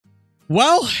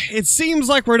Well, it seems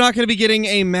like we're not going to be getting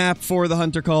a map for the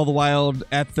Hunter Call of the Wild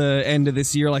at the end of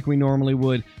this year like we normally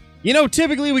would. You know,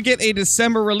 typically we get a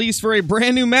December release for a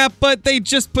brand new map, but they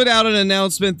just put out an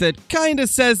announcement that kind of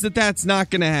says that that's not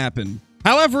going to happen.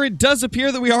 However, it does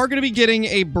appear that we are going to be getting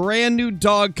a brand new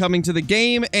dog coming to the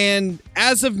game, and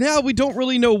as of now, we don't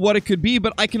really know what it could be,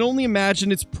 but I can only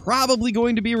imagine it's probably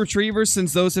going to be retrievers,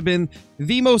 since those have been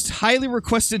the most highly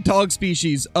requested dog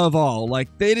species of all. Like,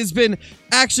 it has been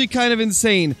actually kind of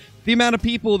insane, the amount of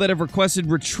people that have requested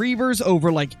retrievers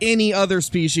over, like, any other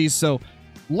species, so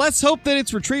let's hope that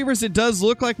it's retrievers. It does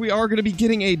look like we are going to be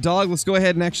getting a dog. Let's go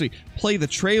ahead and actually play the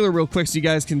trailer real quick so you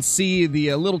guys can see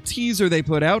the little teaser they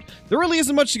put out. There really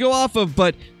isn't much to go off of,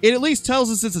 but it at least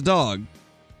tells us it's a dog.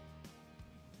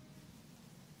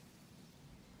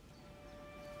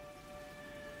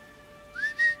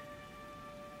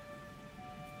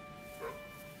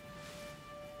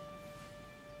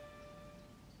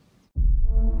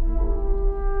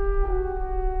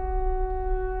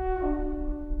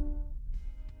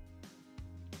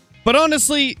 But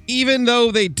honestly, even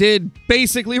though they did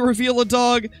basically reveal a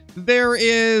dog, there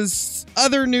is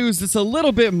other news that's a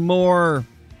little bit more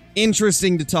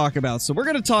interesting to talk about. So we're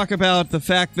going to talk about the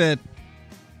fact that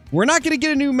we're not going to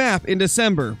get a new map in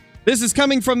December. This is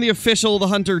coming from the official The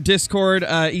Hunter Discord.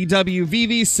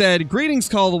 EWVV said, "Greetings,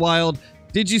 Call of the Wild.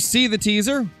 Did you see the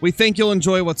teaser? We think you'll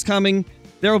enjoy what's coming.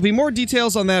 There will be more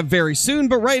details on that very soon,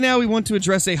 but right now we want to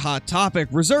address a hot topic,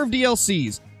 reserved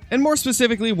DLCs. And more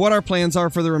specifically, what our plans are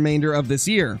for the remainder of this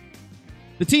year.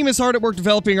 The team is hard at work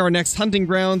developing our next hunting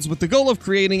grounds with the goal of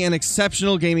creating an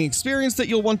exceptional gaming experience that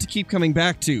you'll want to keep coming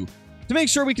back to. To make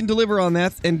sure we can deliver on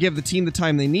that and give the team the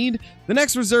time they need, the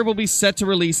next reserve will be set to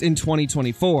release in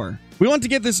 2024. We want to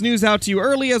get this news out to you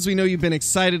early, as we know you've been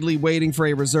excitedly waiting for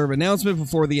a reserve announcement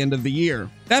before the end of the year.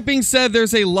 That being said,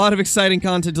 there's a lot of exciting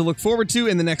content to look forward to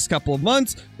in the next couple of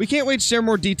months. We can't wait to share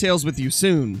more details with you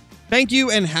soon. Thank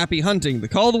you and happy hunting, the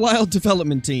Call of the Wild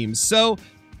development team." So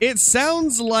it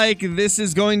sounds like this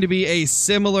is going to be a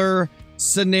similar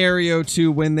scenario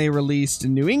to when they released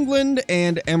New England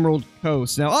and Emerald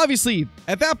Coast. Now, obviously,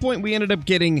 at that point, we ended up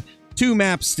getting 2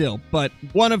 maps still, but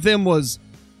one of them was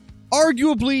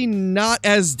arguably not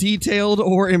as detailed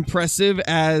or impressive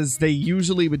as they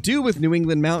usually would do, with New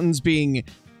England Mountains being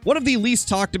one of the least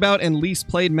talked about and least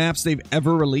played maps they've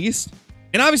ever released.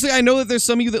 And obviously, I know that there's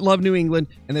some of you that love New England,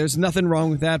 and there's nothing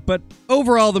wrong with that, but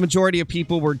overall, the majority of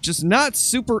people were just not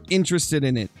super interested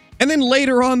in it. And then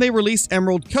later on, they released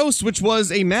Emerald Coast, which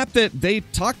was a map that they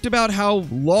talked about how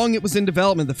long it was in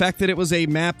development, the fact that it was a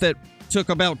map that took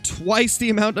about twice the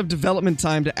amount of development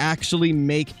time to actually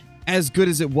make as good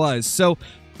as it was. So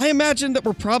I imagine that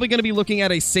we're probably going to be looking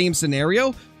at a same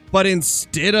scenario, but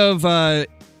instead of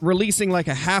releasing like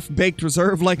a half-baked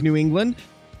reserve like New England,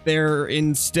 they're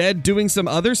instead doing some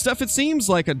other stuff, it seems,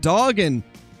 like a dog and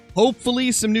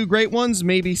hopefully some new great ones,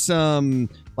 maybe some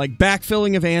like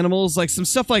backfilling of animals, like some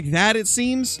stuff like that, it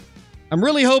seems. I'm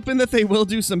really hoping that they will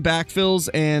do some backfills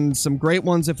and some great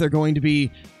ones if they're going to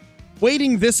be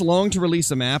waiting this long to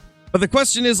release a map. But the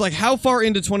question is, like, how far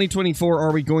into 2024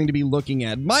 are we going to be looking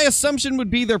at? My assumption would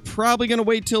be they're probably going to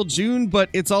wait till June, but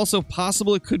it's also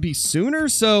possible it could be sooner,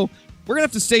 so we're going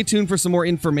to have to stay tuned for some more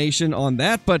information on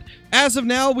that. But as of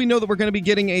now, we know that we're going to be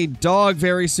getting a dog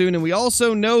very soon, and we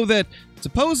also know that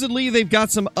supposedly they've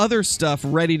got some other stuff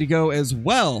ready to go as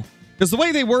well. Because the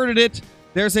way they worded it,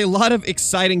 there's a lot of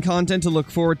exciting content to look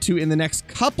forward to in the next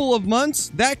couple of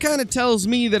months. That kind of tells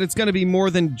me that it's going to be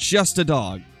more than just a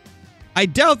dog. I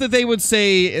doubt that they would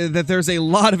say that there's a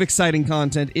lot of exciting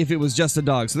content if it was just a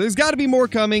dog. So there's got to be more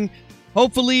coming.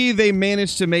 Hopefully they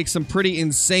manage to make some pretty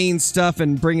insane stuff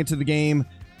and bring it to the game,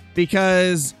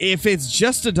 because if it's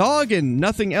just a dog and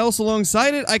nothing else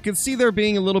alongside it, I could see there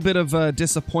being a little bit of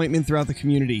disappointment throughout the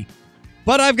community.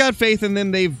 But I've got faith in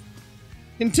them. They've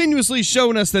continuously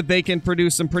shown us that they can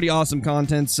produce some pretty awesome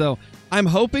content, so I'm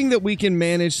hoping that we can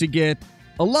manage to get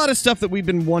a lot of stuff that we've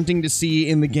been wanting to see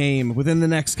in the game within the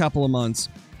next couple of months.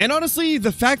 And honestly,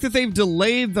 the fact that they've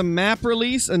delayed the map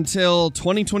release until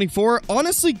 2024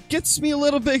 honestly gets me a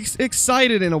little bit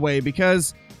excited in a way,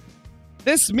 because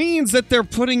this means that they're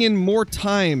putting in more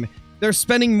time. They're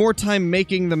spending more time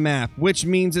making the map, which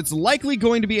means it's likely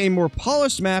going to be a more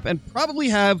polished map and probably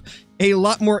have a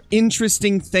lot more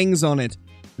interesting things on it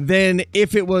than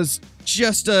if it was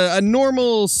just a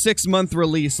normal 6-month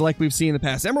release like we've seen in the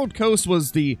past. Emerald Coast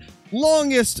was the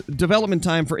longest development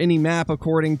time for any map,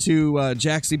 according to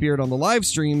Jaxie Beard on the live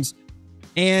streams,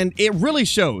 and it really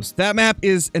shows. That map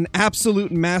is an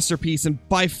absolute masterpiece and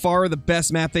by far the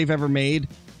best map they've ever made.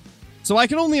 So I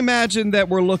can only imagine that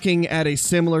we're looking at a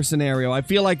similar scenario. I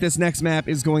feel like this next map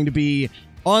is going to be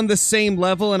on the same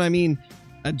level. And I mean,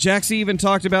 Jaxie even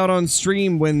talked about on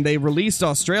stream when they released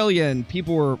Australia and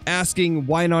people were asking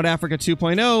why not Africa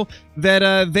 2.0,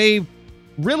 that they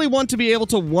really want to be able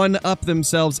to one-up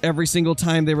themselves every single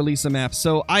time they release a map.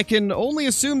 So I can only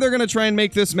assume they're going to try and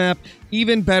make this map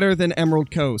even better than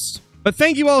Emerald Coast. But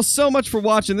thank you all so much for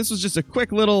watching. This was just a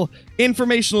quick little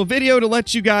informational video to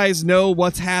let you guys know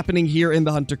what's happening here in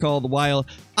the Hunter Call of the Wild.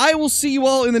 I will see you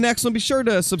all in the next one. Be sure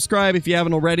to subscribe if you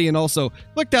haven't already, and also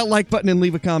click that like button and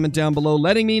leave a comment down below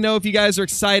letting me know if you guys are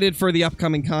excited for the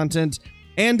upcoming content.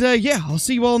 And yeah, I'll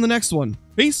see you all in the next one.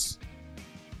 Peace!